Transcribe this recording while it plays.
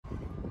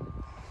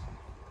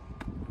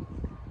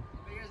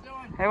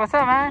Hey, what's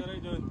up, man? How are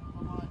you doing?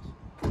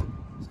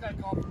 This guy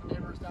called from the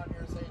neighbors down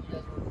here saying you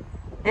guys were...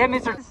 Yeah,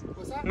 Mr.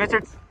 What's that?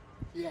 Mr.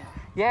 Yeah.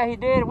 Yeah, he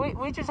did.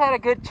 We just had a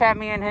good chat,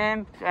 me and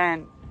him,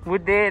 and we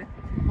did.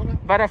 Okay.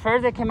 But at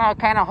first it came out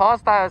kind of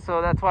hostile,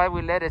 so that's why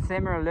we let it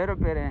simmer a little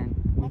bit and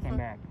we came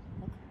back.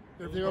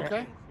 Everything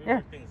okay? Yeah.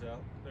 Everything's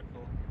out. They're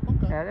cool.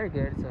 Okay. Yeah, they're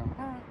good. So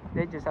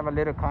they just have a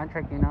little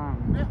contract, you know.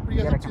 And Yeah, what do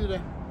you guys up to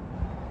today?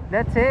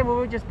 That's it. We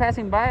were just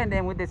passing by, and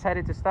then we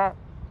decided to stop.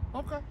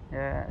 Okay.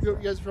 Yeah. You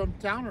guys from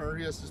town, or are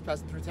you guys just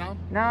passing through town?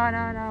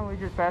 No. We're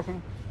just passing.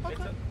 Okay.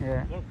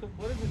 Yeah.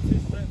 What does the two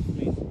stripes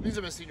mean? Means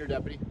I'm a senior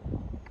deputy.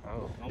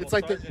 Oh. It's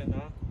like sergeant,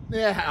 the...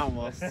 Yeah,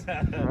 almost.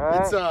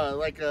 Right. It's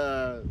like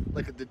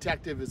a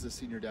detective is a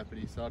senior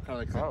deputy, so I'm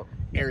kind of like an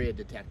area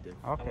detective.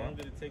 Okay. How long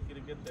did it take you to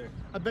get there?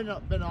 I've been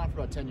on for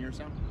about 10 years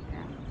now.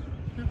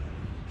 Yeah.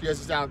 You guys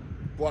just out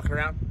walking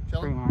around,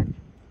 chilling? Pretty much.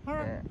 All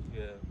right.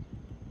 Yeah. Yeah.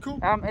 Cool.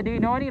 Do you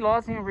know any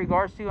laws in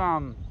regards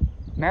to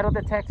metal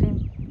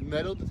detecting?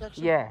 Metal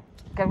detection? Yeah,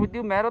 because we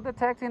do metal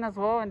detecting as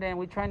well, and then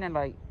we try to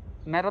like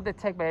metal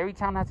detect, but every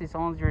town has its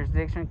own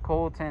jurisdiction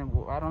codes, and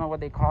I don't know what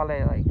they call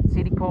it, like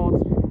city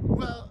codes.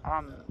 Well,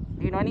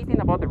 do you know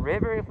anything about the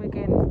river? If we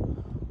can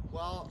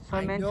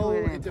swim I into know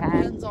it, it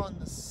depends on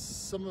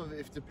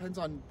it depends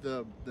on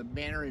the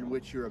manner in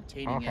which you're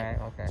obtaining it.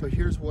 Okay. So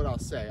here's what I'll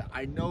say.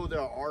 I know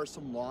there are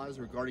some laws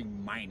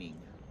regarding mining.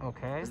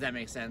 Okay. Does that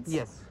make sense?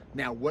 Yes.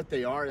 Now, what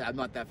they are, I'm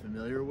not that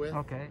familiar with.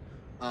 Okay.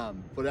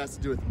 But it has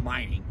to do with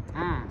mining.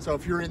 Ah. So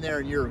if you're in there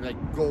and you're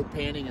like gold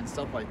panning and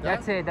stuff like that.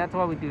 That's it. That's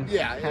what we do.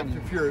 Yeah.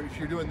 If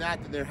you're doing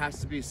that, then there has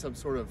to be some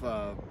sort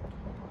of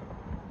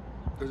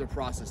there's a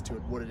process to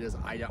it. What it is,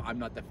 I'm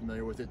not that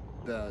familiar with it.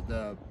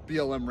 The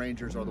BLM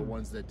Rangers are the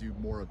ones that do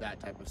more of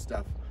that type of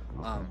stuff,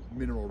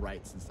 mineral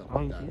rights and stuff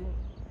like that.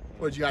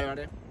 What did you got on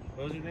there?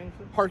 What was your name,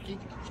 sir? Harkey.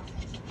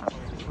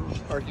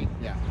 Harkey.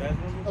 Yeah.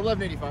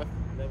 1185.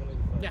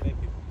 1185. Yeah. Thank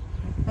you.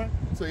 All right.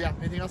 So yeah,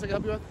 anything else I can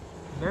help you with?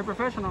 Very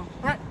professional. All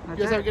right. That's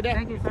You guys have a good day.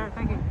 Thank you, sir.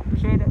 Thank you.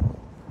 Appreciate it.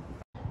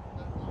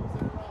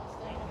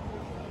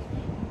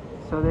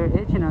 So they're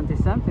itching onto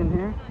something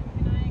here.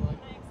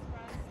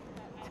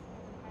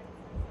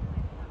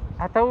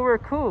 I thought we were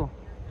cool.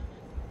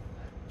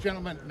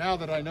 Gentlemen, now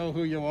that I know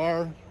who you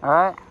are, All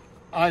right.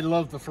 I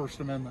love the First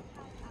Amendment.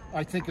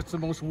 I think it's the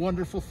most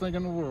wonderful thing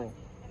in the world.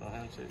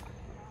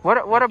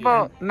 What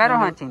about metal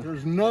hunting?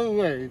 There's no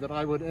way that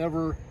I would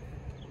ever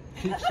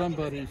keep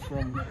somebody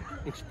from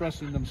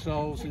expressing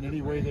themselves in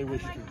any way they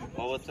wish to.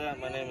 Well, what's that?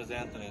 My name is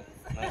Anthony.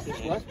 Nice to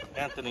meet What? you.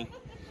 Anthony.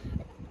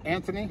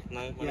 Anthony?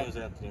 My name is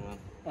Anthony, man.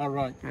 All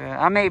right.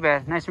 I'm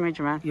Abad. Nice to meet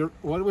you, man.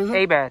 What was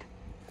it? Abad.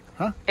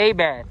 Huh?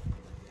 Abad.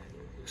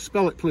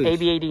 Spell it, please.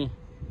 A-B-A-D.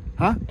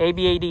 Huh?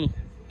 A-B-A-D.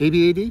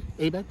 A-B-A-D?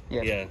 Abad?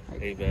 Yes. Yeah,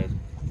 hey, bad.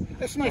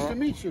 It's nice to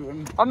meet you.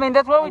 And I mean,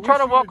 that's why we I try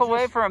to wish walk you'd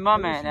away just- for a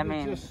moment. I wish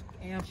you'd mean, just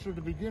answer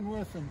to begin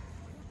with,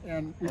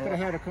 and we could have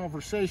had a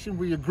conversation.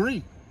 We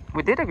agree.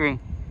 we did agree.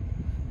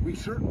 We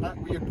agree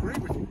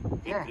with you.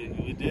 Yeah. We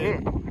We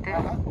did. did. We did.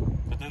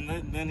 But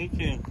then he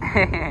came.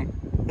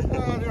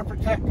 They're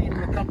protecting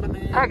the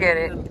company. I get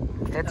it. And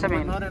I mean,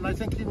 whatnot, and I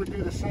think you would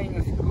do the same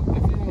if you own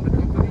a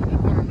company. You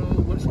want to know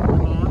what's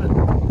going on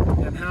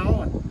and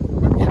how,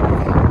 but yet we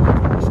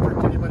don't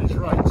restrict anybody's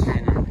rights,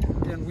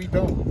 and we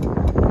don't.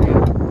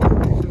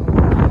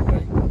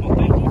 Well,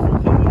 thank you for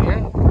coming.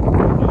 yeah.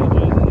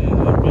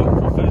 Apologizing and being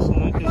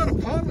professional. I'm not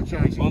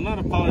apologizing. Well, not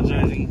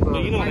apologizing,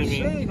 but you know what I I'm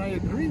mean. saying I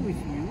agree with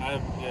you.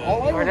 Yeah.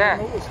 All I Or want that.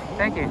 to know is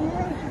Thank you. who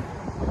are you?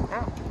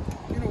 Yeah.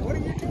 You know, what are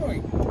you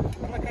doing?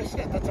 And like I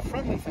said, that's a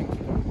friendly thing to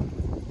do.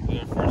 We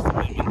are First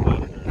Amendment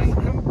auditors. And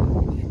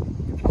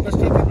let's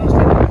take it.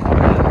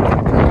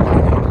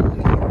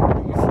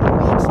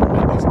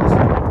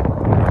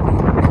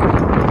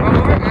 Well, we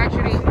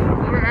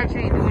were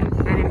actually doing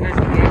an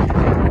investigation.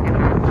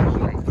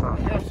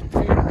 We have some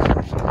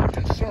feelings, some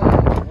concern,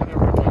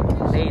 whatever it might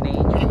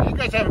be. You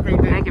guys have a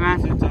great day. Thank you, man.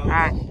 All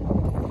right.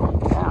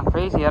 Yeah, I'm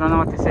crazy. I don't know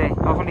what to say.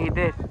 Hopefully he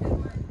did.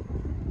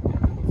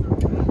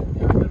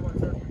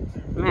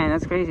 Man,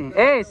 that's crazy.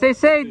 Hey, stay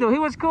safe, dude. He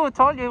was cool.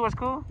 Told you he was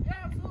cool. Yeah,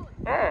 absolutely.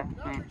 Yeah,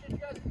 man.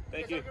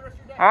 Thank you.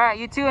 All right,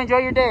 you too. Enjoy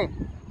your day.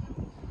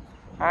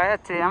 All right,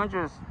 that's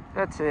it.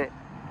 That's it.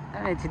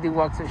 I need to do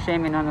walks of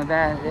shame and none of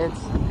that.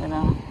 It's, you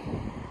know,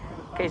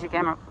 Casey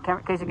Cameron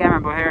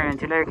here and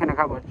Tulare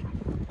Kindergarten.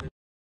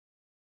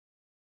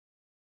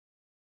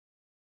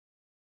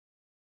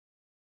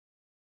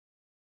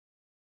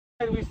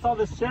 We saw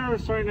the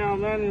sheriffs right now,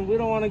 man, and we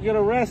don't want to get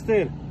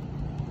arrested.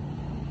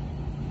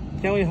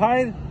 Can we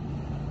hide?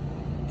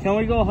 Can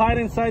we go hide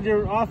inside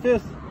your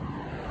office?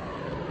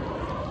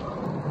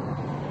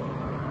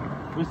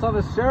 We saw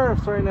the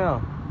sheriffs right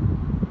now.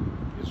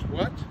 It's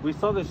what? We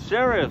saw the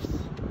sheriffs.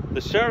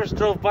 The sheriffs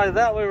drove by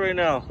that way right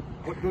now.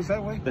 What goes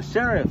that way? The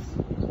sheriffs.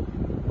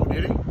 Oh,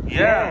 did he?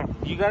 Yeah.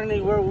 You got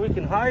anywhere we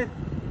can hide?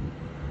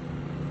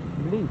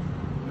 Leave.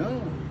 No.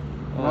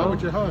 Why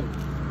would you hide?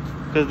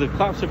 Because the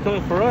cops are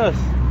coming for us.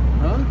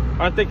 Huh?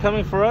 Aren't they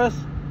coming for us?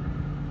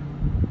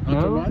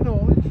 Not to my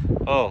knowledge.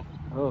 Oh.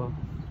 Oh.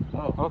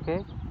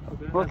 Okay.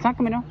 Well, it's not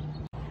coming now.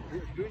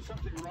 You're doing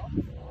something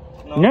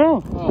wrong?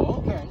 No.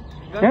 Oh, okay.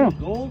 You got Yeah. any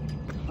gold?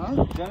 Huh?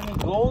 You got any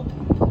gold?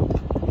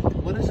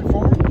 What is it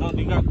for? No,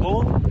 you got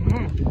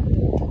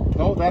gold?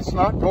 No, that's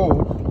not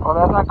gold. Oh,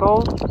 that's not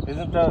gold?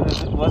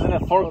 Wasn't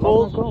it for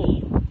gold?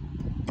 Gold.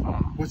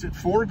 Was it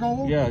for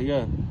gold? Yeah,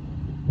 yeah.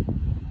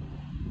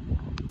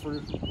 For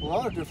a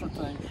lot of different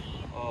things.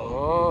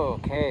 Oh,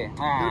 okay.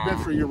 Could have been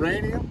for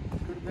uranium.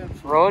 Could have been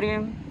for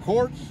Rhodium.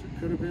 quartz. It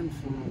could have been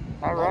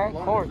for. All right,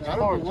 quartz, I don't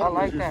know quartz. what I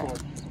like it was that.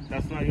 used for.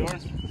 That's not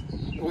yours?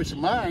 Oh, it's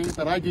mine,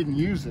 but I didn't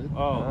use it.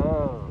 Oh.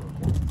 Oh.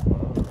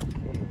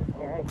 Okay.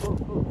 All right,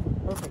 cool.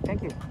 Perfect.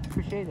 Thank you.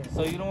 Appreciate it.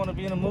 So you don't want to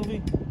be in a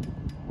movie?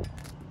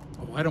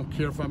 Oh, I don't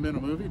care if I'm in a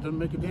movie. It doesn't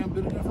make a damn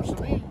bit of difference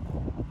to me.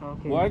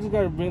 Okay. Well, I just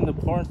got to bring the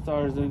porn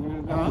stars.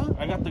 Huh?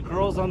 I got the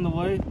girls on the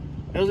way.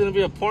 There's going to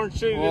be a porn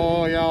shoot.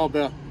 Oh, yeah, I'll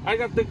bet. I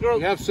got the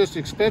girls. You have such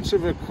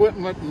expensive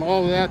equipment and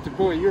all that.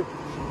 Boy, you're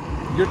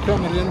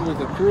coming in with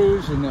a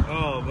cruise and a,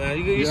 Oh, man.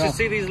 You should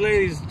see these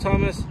ladies,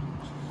 Thomas.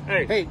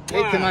 Hey, hey,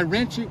 can I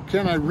rent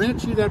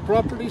you that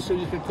property so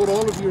you can put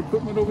all of your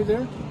equipment over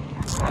there?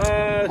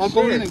 I'll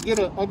go in and get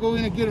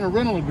a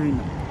rental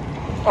agreement.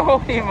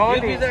 Holy moly.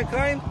 You'd be that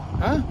kind?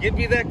 Huh? You'd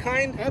be that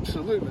kind?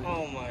 Absolutely.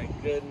 Oh my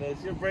goodness.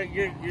 You're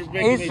making He's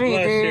me sweet,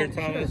 blush here, dude.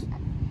 Thomas.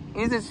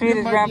 He's the It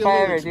sweetest might be a grandpa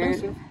little ever,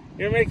 expensive. dude.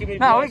 You're making me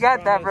No, blush, we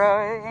got that, Thomas.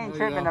 bro. It ain't Oh,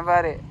 tripping yeah.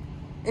 about it.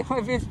 If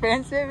it's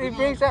expensive, he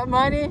brings up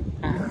money.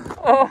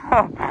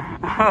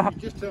 Oh. You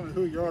just tell me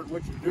who you are and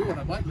what you're doing.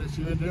 I might let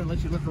you in there and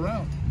let you look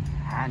around.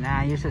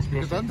 Nah, you're Because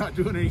suspicious. I'm not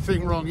doing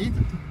anything wrong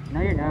either. No,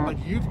 you're not.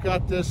 But you've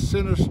got this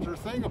sinister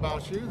thing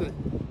about you that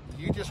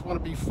you just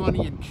want to be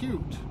funny and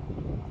cute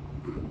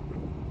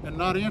and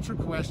not answer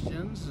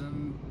questions.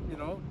 And, you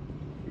know,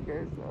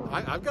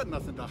 I've got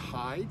nothing to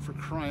hide, for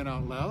crying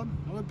out loud.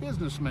 I'm a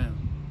businessman.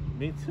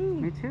 Me too.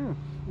 Me too.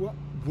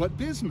 What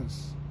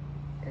business?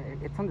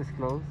 It's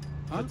undisclosed.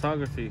 Huh?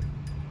 Photography.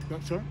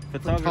 Sorry?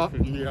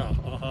 Photography.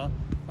 Yeah,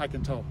 I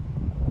can tell.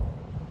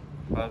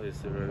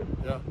 Obviously, right?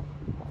 Yeah.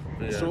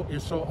 But yeah.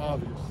 It's so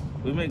obvious.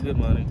 We make good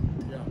money.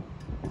 Yeah.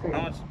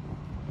 How much?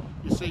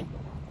 You see,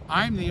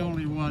 I'm the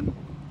only one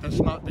that's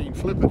not being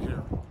flippant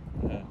here.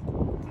 Yeah.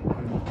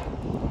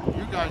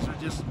 You guys are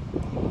just,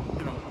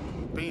 you know,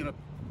 being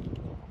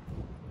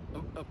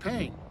a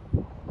pain.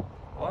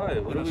 Why?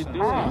 What are we doing?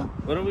 Huh?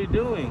 What are we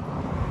doing?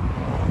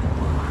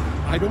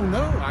 I don't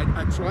know.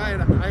 That's why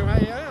I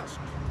asked.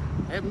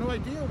 I have no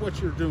idea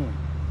what you're doing.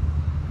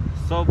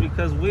 So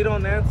because we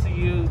don't answer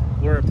you,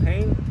 we're a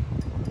pain?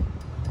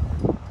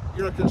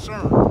 You're a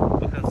concern.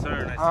 A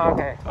concern, I see. Oh,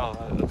 okay.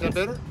 Oh, Is that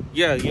better?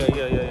 Yeah.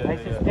 Like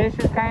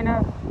suspicious, kind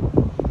of?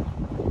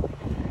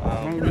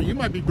 You know, you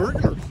might be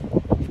burglars.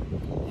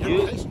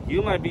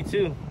 You might be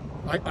too.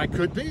 I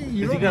could be. You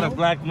Because don't you got know. a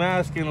black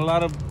mask and a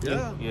lot of...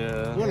 Yeah.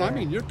 Yeah. Well, I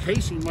mean, you're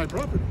casing my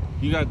property.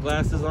 You got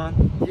glasses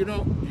on? You know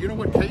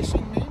what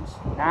casing means?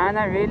 Nah,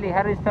 not really.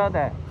 How do you spell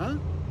that? Huh?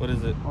 What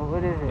is it? Well,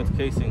 what is it? What's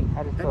casing?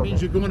 How do you That spell means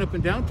that? you're going up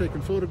and down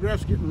taking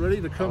photographs, getting ready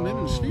to come in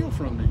and steal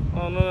from me.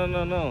 Oh,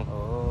 no.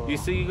 Oh. You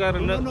see, you got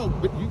another... No,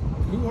 but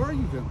who are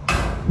you then?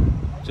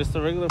 Just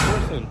a regular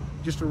person.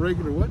 Just a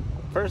regular what?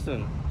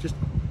 Person.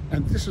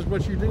 And this is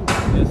what you do?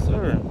 Yes,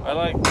 sir. I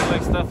like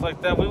stuff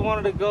like that. We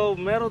wanted to go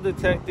metal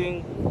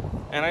detecting,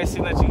 and I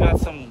seen that you got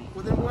some...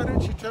 Well, then why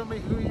don't you tell me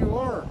who you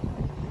are?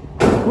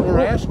 Or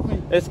ask me.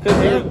 It's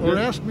because Or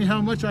ask me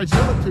how much I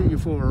sell it to you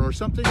for, or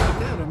something like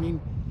that. I mean,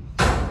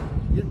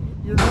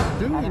 you're not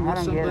doing I what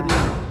don't get somebody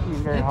it. You're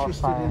very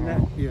interested hostile, in that.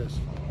 man. Yes.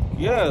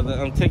 Yeah,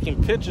 I'm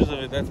taking pictures of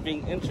it. That's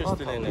being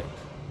interested in it.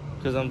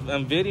 Because I'm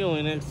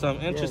videoing it, so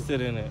I'm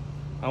interested in it.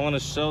 I want to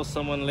show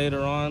someone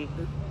later on.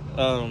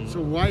 So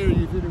why are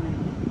you videoing?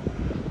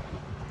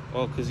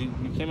 Well, because you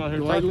came out here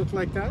Do I talking. look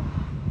like that?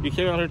 You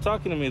came out here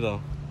talking to me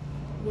though.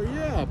 Well,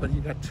 yeah, but you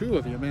got two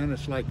of you, man.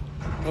 It's like,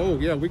 oh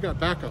yeah, we got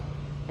backup.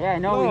 Yeah, I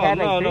know. We had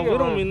like three we of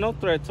don't them. mean no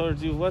threat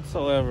towards you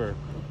whatsoever.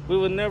 We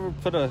would never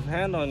put a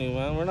hand on you,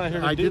 man. We're not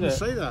here to I do didn't that.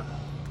 say that.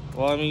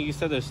 Well, I mean, you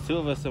said there's two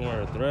of us and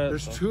we're a threat.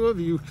 There's so- two of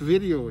you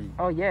videoing.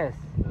 Oh, yes.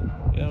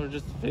 Yeah, we're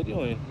just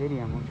videoing.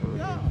 Video, mucho.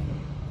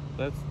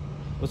 Yeah.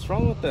 What's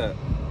wrong with that?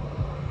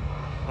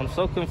 I'm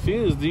so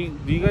confused. Do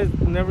you guys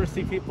never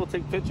see people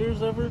take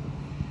pictures ever?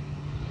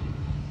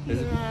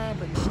 Yeah,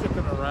 but you're sticking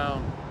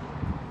around.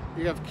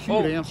 You have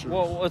cute answers.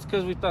 Well, it's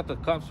because we thought the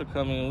cops were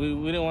coming and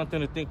we didn't want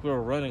them to think we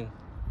were running.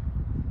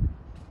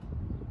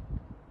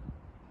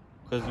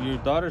 Because your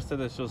daughter said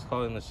that she was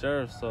calling the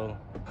sheriff, so...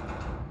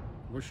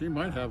 Well, she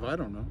might have. I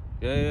don't know.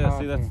 Yeah. Oh,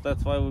 See, okay.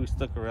 that's why we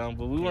stuck around.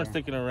 But we weren't Yeah.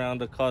 sticking around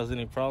to cause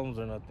any problems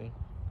or nothing.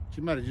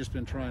 She might have just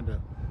been trying to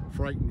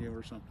frighten you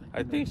or something.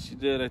 I think she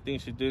did.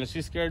 And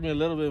she scared me a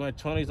little bit. My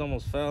 20s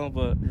almost fell,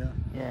 but...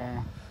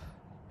 Yeah.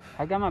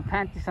 I got my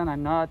panties on a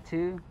knot,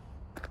 too.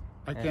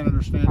 I can't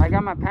understand. I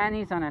got my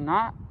panties on a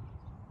knot.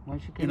 When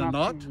she came In a up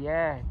knot?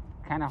 Yeah.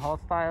 Kind of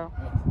hostile.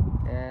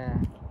 Yeah.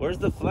 Where's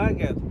the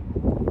flag at?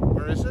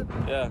 Where is it?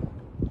 Yeah.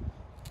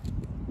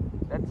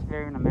 That's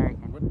very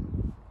American.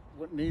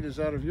 What need is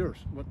out of yours?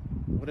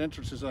 What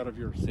interest is out of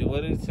yours? See,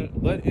 what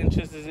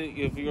interest is it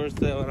of yours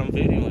that I'm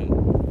videoing?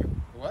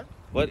 What?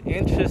 What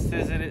interest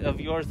is it of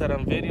yours that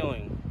I'm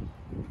videoing?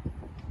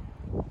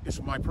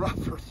 It's my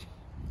property.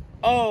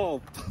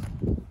 Oh,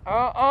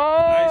 Oh,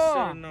 I should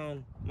oh! have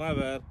known. My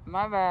bad.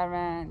 My bad,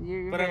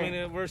 man. But I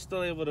mean, we're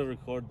still able to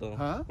record though.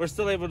 Huh? We're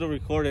still able to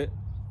record it.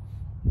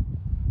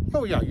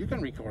 Oh yeah, you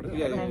can record it.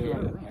 Yeah, I don't yeah,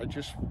 care. I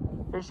just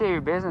appreciate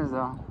your business,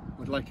 though.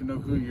 would like to know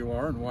who you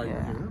are and why you're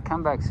Yeah, here.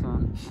 come back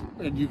soon.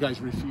 And you guys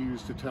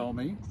refuse to tell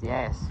me.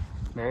 Yes,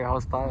 very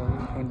hostile.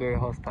 Very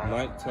hostile.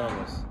 Mike, tell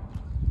us.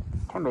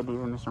 Can't believe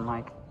it, Mr.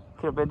 Mike.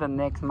 Could have been the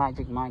next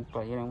Magic Mike,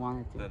 but you didn't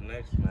want it to. The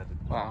next magic.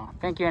 Wow.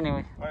 Thank you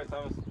anyway. All right,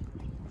 Thomas.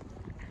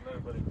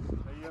 Everybody.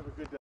 You have a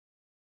good day.